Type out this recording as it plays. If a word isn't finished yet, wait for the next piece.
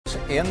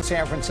In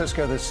San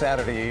Francisco this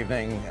Saturday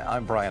evening,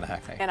 I'm Brian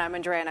Hackney. And I'm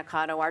Andrea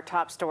Nakano. Our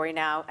top story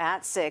now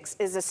at 6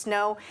 is a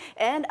snow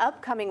and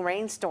upcoming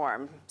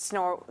rainstorm.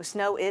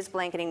 Snow is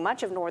blanketing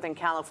much of Northern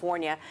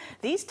California.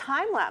 These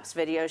time-lapse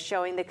videos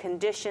showing the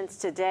conditions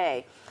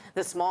today.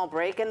 The small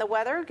break in the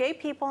weather gave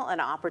people an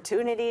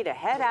opportunity to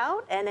head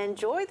out and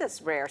enjoy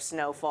this rare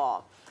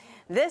snowfall.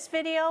 This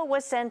video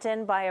was sent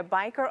in by a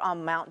biker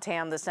on Mount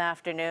Tam this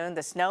afternoon.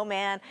 The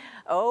snowman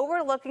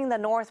overlooking the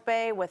North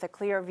Bay with a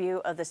clear view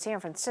of the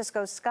San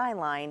Francisco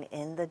skyline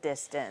in the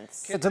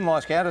distance. Kids in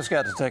Los Gatos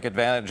got to take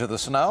advantage of the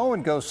snow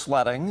and go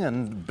sledding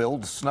and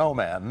build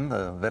snowmen.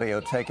 The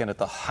video taken at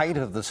the height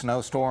of the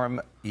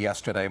snowstorm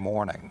yesterday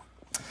morning.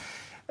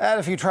 And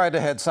if you tried to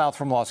head south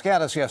from Los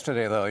Gatos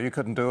yesterday, though, you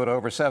couldn't do it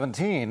over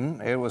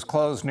 17. It was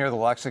closed near the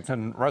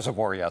Lexington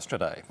Reservoir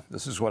yesterday.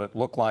 This is what it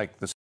looked like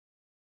this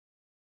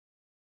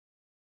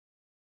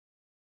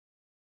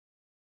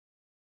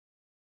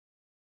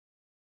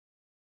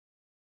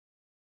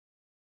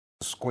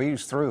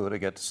squeeze through to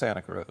get to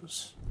Santa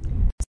Cruz.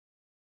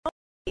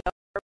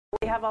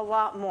 We have a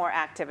lot more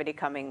activity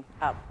coming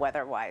up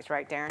weather-wise,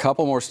 right, Darren?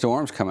 Couple more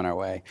storms coming our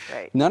way.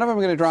 Right. None of them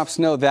are going to drop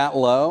snow that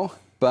low,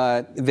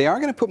 but they are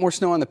going to put more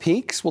snow on the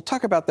peaks. We'll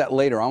talk about that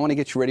later. I want to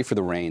get you ready for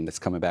the rain that's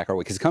coming back our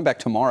way, because it's coming back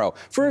tomorrow.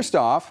 First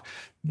off,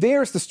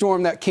 there's the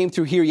storm that came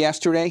through here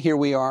yesterday. Here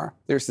we are.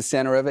 There's the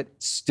center of it,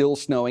 still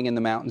snowing in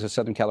the mountains of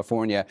Southern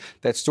California.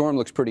 That storm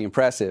looks pretty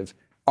impressive.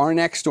 Our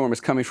next storm is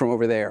coming from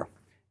over there.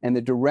 And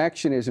the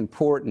direction is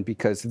important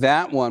because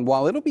that one,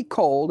 while it'll be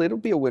cold, it'll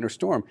be a winter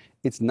storm,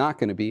 it's not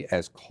going to be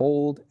as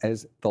cold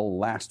as the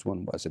last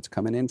one was. It's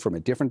coming in from a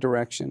different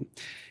direction.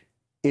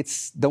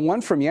 It's the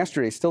one from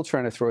yesterday still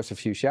trying to throw us a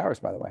few showers,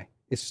 by the way.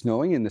 It's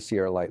snowing in the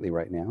Sierra lightly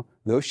right now.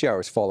 Those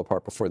showers fall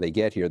apart before they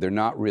get here. They're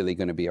not really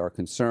going to be our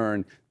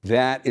concern.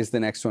 That is the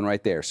next one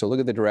right there. So look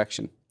at the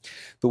direction.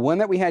 The one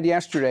that we had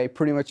yesterday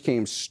pretty much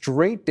came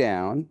straight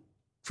down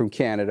from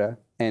Canada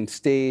and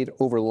stayed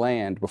over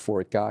land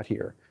before it got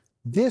here.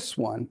 This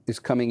one is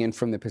coming in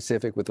from the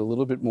Pacific with a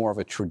little bit more of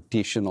a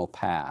traditional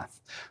path.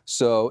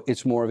 So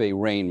it's more of a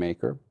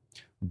rainmaker,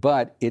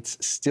 but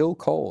it's still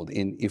cold.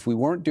 And if we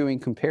weren't doing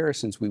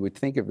comparisons, we would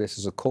think of this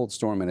as a cold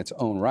storm in its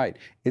own right.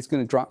 It's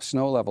going to drop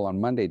snow level on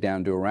Monday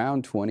down to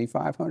around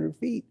 2,500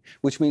 feet,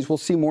 which means we'll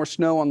see more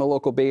snow on the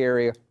local Bay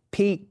Area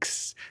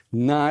peaks,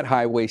 not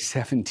Highway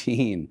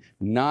 17,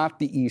 not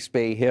the East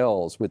Bay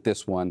Hills with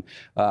this one.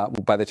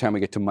 By the time we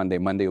get to Monday,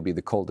 Monday will be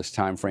the coldest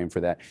time frame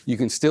for that. You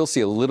can still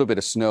see a little bit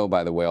of snow,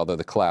 by the way, although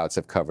the clouds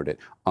have covered it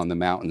on the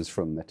mountains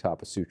from the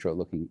top of Sutro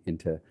looking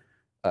into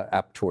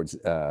up towards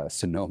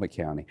Sonoma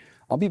County.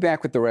 I'll be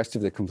back with the rest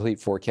of the complete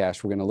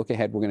forecast. We're going to look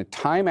ahead. We're going to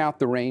time out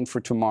the rain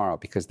for tomorrow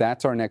because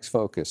that's our next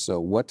focus.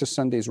 So what does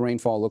Sunday's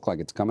rainfall look like?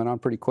 It's coming on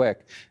pretty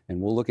quick, and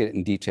we'll look at it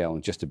in detail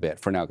in just a bit.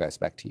 For now, guys,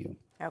 back to you.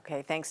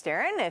 Okay, thanks,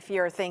 Darren. If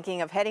you're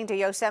thinking of heading to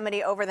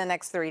Yosemite over the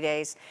next 3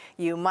 days,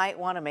 you might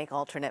want to make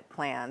alternate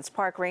plans.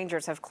 Park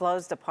rangers have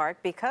closed the park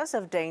because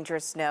of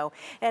dangerous snow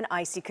and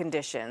icy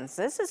conditions.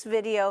 This is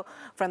video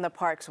from the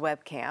park's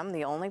webcam.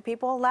 The only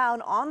people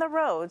allowed on the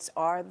roads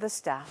are the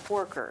staff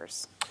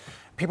workers.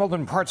 People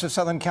in parts of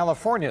Southern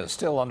California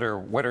still under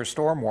winter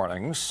storm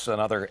warnings.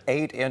 Another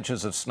 8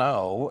 inches of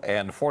snow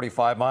and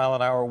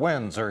 45-mile-an-hour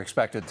winds are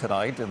expected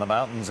tonight in the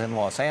mountains in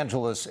Los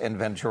Angeles and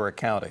Ventura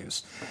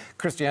counties.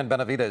 Christiane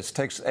Benavides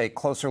takes a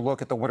closer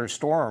look at the winter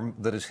storm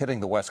that is hitting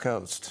the West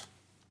Coast.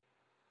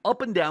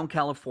 Up and down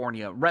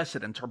California,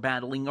 residents are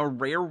battling a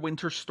rare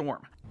winter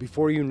storm.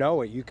 Before you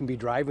know it, you can be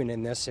driving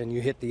in this and you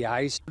hit the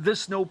ice. The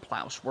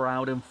snowplows were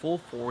out in full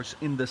force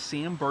in the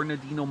San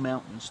Bernardino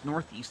Mountains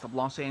northeast of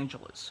Los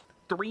Angeles.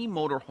 3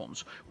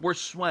 motorhomes were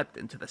swept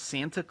into the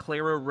Santa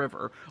Clara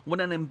River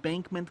when an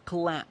embankment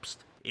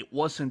collapsed. It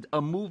wasn't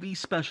a movie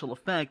special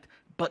effect,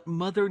 but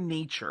Mother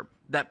Nature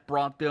that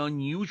brought the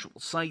unusual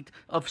sight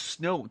of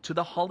snow to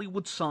the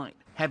Hollywood sign.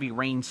 Heavy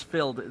rains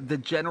filled the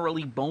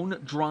generally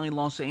bone-dry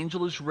Los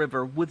Angeles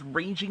River with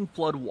raging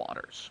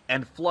floodwaters,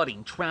 and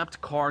flooding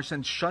trapped cars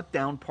and shut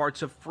down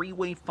parts of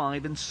Freeway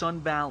 5 in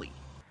Sun Valley.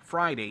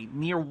 Friday,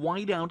 near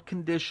whiteout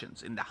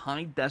conditions in the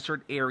high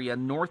desert area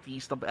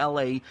northeast of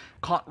LA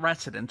caught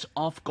residents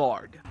off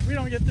guard. We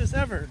don't get this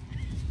ever,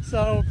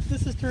 so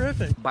this is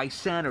terrific. By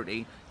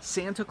Saturday,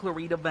 Santa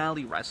Clarita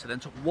Valley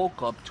residents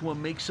woke up to a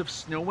mix of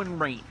snow and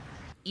rain.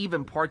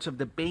 Even parts of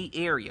the Bay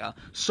Area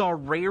saw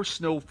rare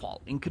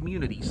snowfall in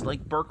communities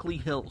like Berkeley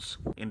Hills.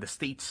 In the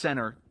state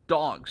center,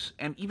 dogs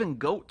and even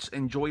goats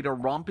enjoyed a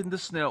romp in the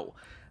snow.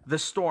 The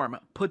storm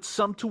put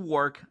some to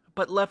work,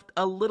 but left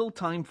a little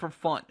time for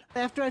fun.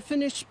 After I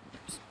finished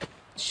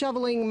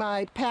shoveling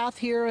my path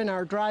here in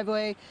our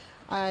driveway,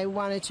 I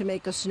wanted to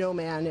make a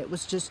snowman. It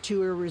was just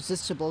too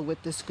irresistible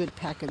with this good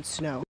pack of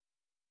snow.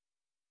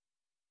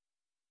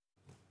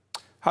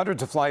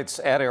 Hundreds of flights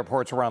at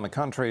airports around the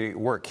country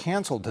were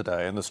canceled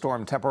today, and the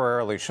storm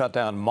temporarily shut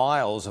down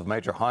miles of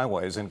major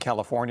highways in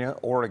California,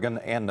 Oregon,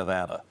 and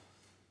Nevada.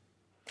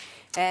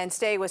 And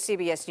stay with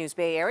CBS News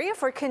Bay Area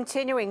for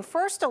continuing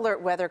First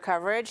Alert weather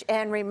coverage.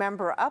 And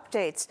remember,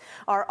 updates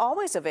are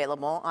always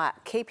available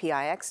at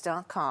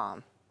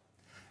kpix.com.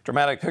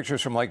 Dramatic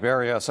pictures from Lake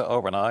Berryessa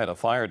overnight. A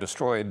fire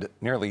destroyed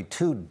nearly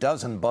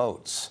 24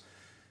 boats.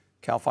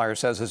 CAL FIRE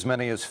says as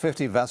many as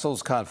 50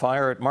 vessels caught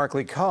fire at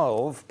Markley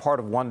Cove. Part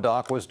of one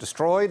dock was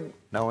destroyed.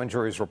 No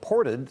injuries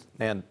reported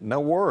and no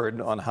word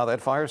on how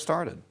that fire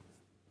started.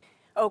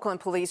 Oakland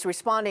police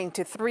responding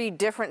to 3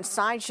 different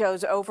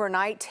sideshows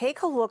overnight.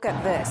 Take a look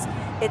at this.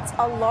 It's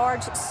a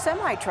large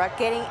semi-truck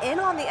getting in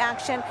on the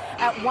action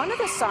at one of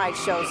the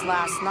sideshows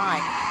last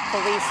night.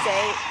 Police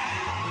say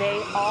they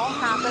all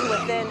happened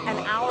within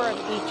an hour of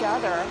each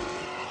other.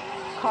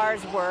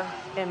 Cars were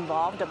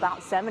involved,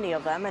 about 70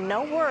 of them, and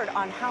no word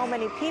on how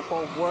many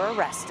people were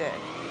arrested.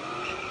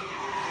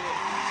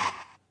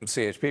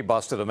 CHP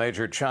busted a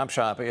major chop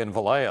shop in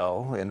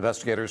Vallejo.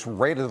 Investigators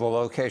raided the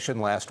location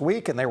last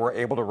week and they were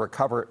able to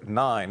recover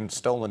 9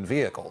 stolen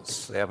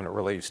vehicles. They haven't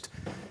released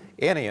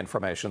any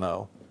information,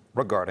 though,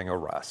 regarding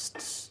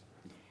arrests.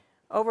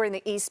 Over in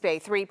the East Bay,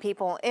 3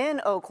 people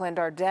in Oakland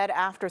are dead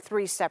after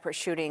 3 separate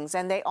shootings,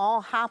 and they all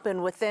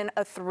happened within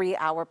a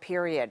 3-hour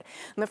period.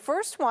 And the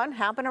first one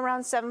happened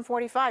around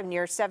 7:45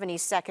 near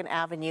 72nd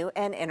Avenue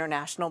and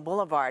International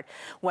Boulevard.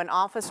 When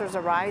officers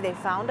arrived, they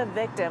found a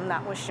victim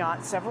that was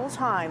shot several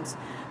times.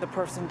 The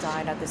person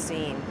died at the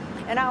scene.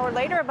 An hour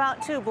later,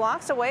 about 2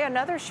 blocks away,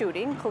 another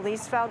shooting.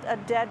 Police found a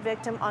dead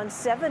victim on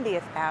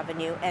 70th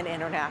Avenue and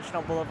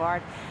International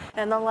Boulevard.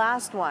 And the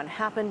last one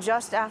happened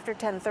just after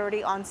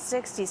 10:30 on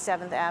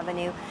 67th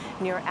Avenue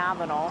near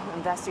Avenel.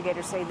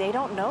 Investigators say they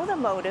don't know the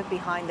motive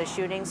behind the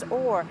shootings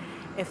or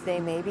if they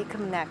may be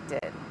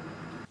connected.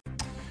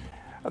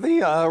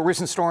 The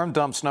recent storm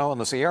dumped snow in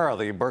the Sierra.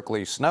 The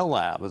Berkeley Snow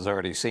Lab has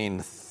already seen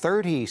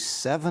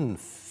 37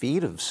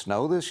 feet of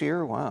snow this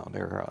year. Wow,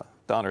 near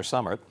Donner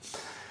Summit.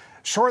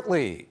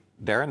 Shortly,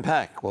 Darren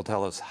Peck will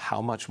tell us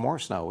how much more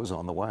snow is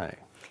on the way.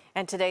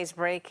 And today's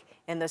break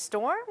in the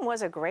storm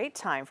was a great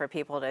time for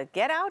people to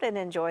get out and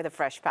enjoy the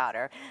fresh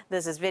powder.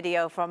 This is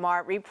video from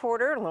our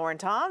reporter, Lauren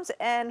Toms,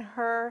 and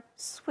her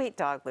sweet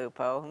dog,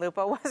 Lupo.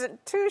 Lupo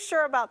wasn't too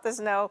sure about the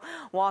snow,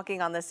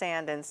 walking on the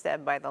sand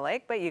instead by the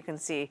lake, but you can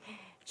see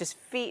just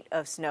feet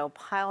of snow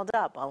piled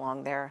up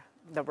along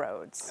the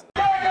roads.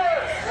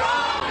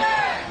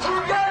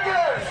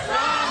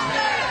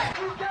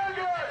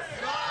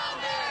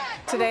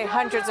 Today,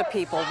 hundreds of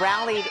people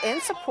rallied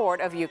in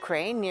support of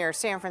Ukraine near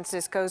San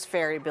Francisco's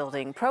Ferry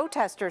Building.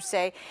 Protesters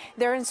say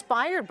they're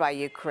inspired by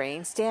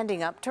Ukraine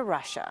standing up to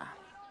Russia.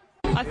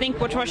 I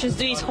think what Russians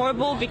do is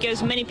horrible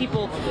because many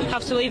people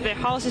have to leave their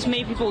houses,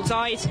 many people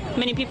died,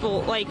 many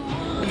people, like,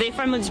 their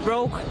families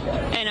broke,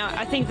 and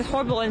I think that's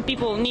horrible and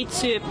people need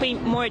to pay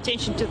more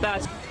attention to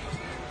that.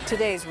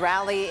 Today's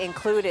rally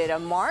included a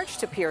march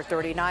to Pier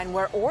 39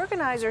 where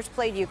organizers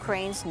played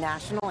Ukraine's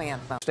national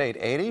anthem. State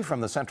 80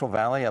 from the Central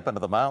Valley up into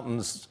the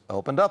mountains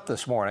opened up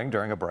this morning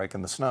during a break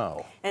in the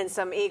snow. And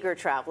some eager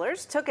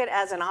travelers took it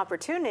as an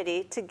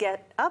opportunity to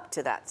get up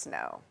to that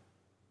snow.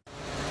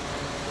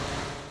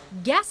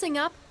 Gassing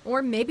up,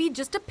 or maybe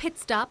just a pit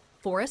stop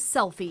for a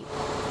selfie.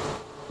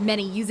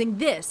 Many using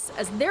this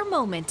as their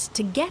moment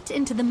to get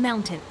into the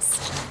mountains.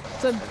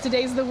 So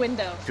today's the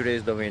window.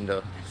 Today's the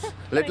window.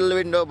 Little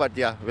window, but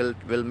yeah,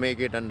 we'll make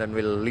it and then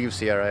we'll leave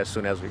Sierra as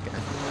soon as we can.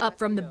 Up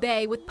from the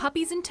bay with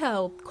puppies in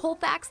tow,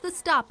 Colfax the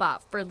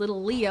stop-off for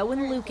little Leo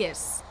and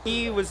Lucas.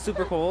 He was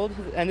super cold,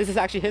 and this is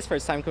actually his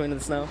first time coming to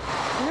the snow.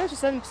 You know,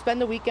 just spend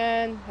the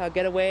weekend,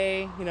 get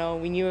away. You know,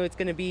 we knew it's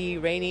going to be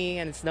rainy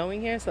and it's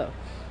snowing here, so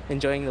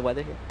enjoying the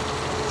weather here.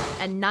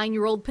 And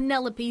 9-year-old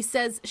Penelope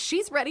says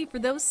she's ready for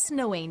those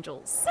snow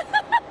angels.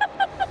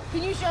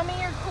 Can you show me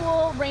your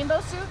cool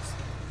rainbow suits?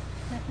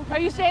 Are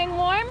you staying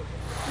warm?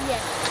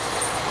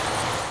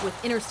 Yes.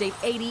 With Interstate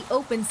 80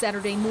 open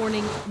Saturday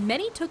morning,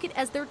 many took it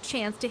as their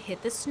chance to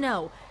hit the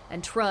snow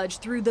and trudge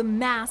through the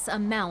mass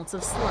amounts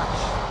of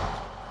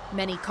slush.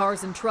 Many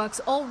cars and trucks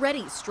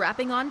already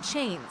strapping on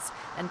chains,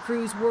 and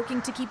crews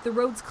working to keep the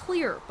roads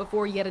clear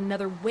before yet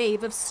another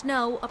wave of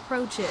snow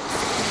approaches.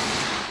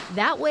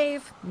 That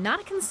wave,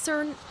 not a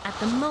concern at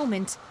the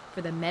moment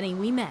for the many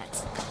we met.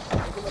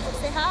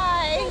 Say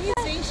hi.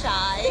 He's being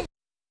shy.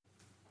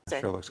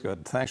 Sure looks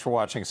good. Thanks for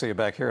watching. See you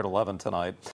back here at 11 tonight.